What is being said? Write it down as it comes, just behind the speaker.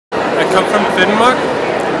come from Denmark,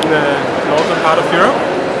 in the northern part of Europe.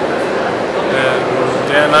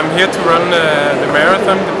 Yeah, and I'm here to run the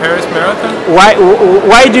marathon, the Paris Marathon.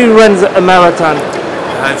 Why do you run a marathon?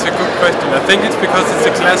 It's a good question. I think it's because it's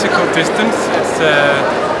a classical distance.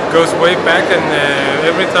 It goes way back, and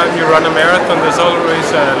every time you run a marathon, there's always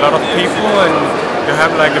a lot of people, and you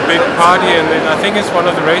have like a big party. And I think it's one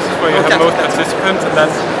of the races where you have most participants, and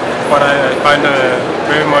that's what I find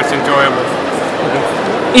very much enjoyable.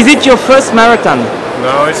 Is it your first marathon?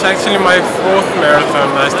 No, it's actually my fourth marathon.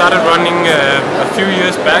 I started running a few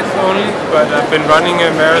years back only, but I've been running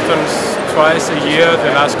marathons twice a year the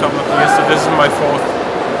last couple of years, so this is my fourth.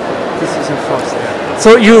 This is your fourth. Yeah.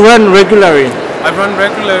 So you run regularly? I run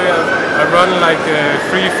regularly. I run like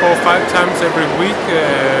 3, 4, 5 times every week,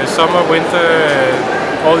 summer, winter,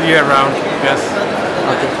 all year round, yes.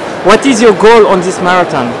 Okay. What is your goal on this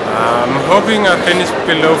marathon? I'm hoping I finish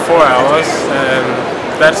below 4 hours.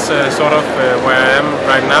 That's sort of where I am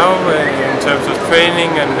right now in terms of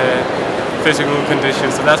training and physical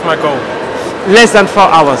conditions. So that's my goal. Less than 4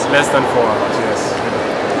 hours? Less than 4 hours, yes.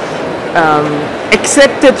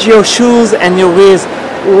 Excepted your shoes and your wheels,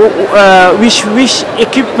 which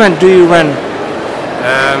equipment do you run?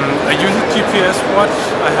 I use a GPS watch.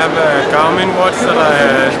 I have a Garmin watch that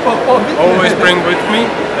I always bring with me.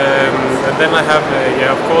 And then I have,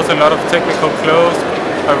 of course, a lot of technical clothes.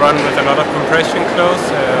 I run with a lot of compression clothes,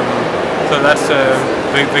 so that's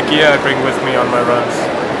the gear I bring with me on my runs.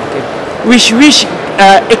 Okay. Which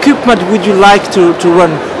equipment would you like to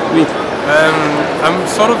run with? I'm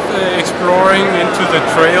sort of exploring into the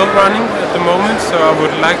trail running at the moment, so I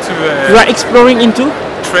would like to... you are exploring into?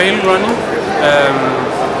 Trail running.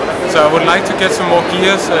 So I would like to get some more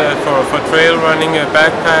gears for trail running,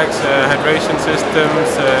 backpacks, hydration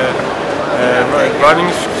systems, running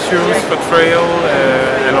shoes for trail,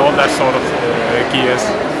 and all that sort of gears.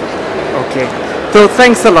 Okay. So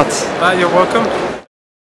thanks a lot. You're welcome.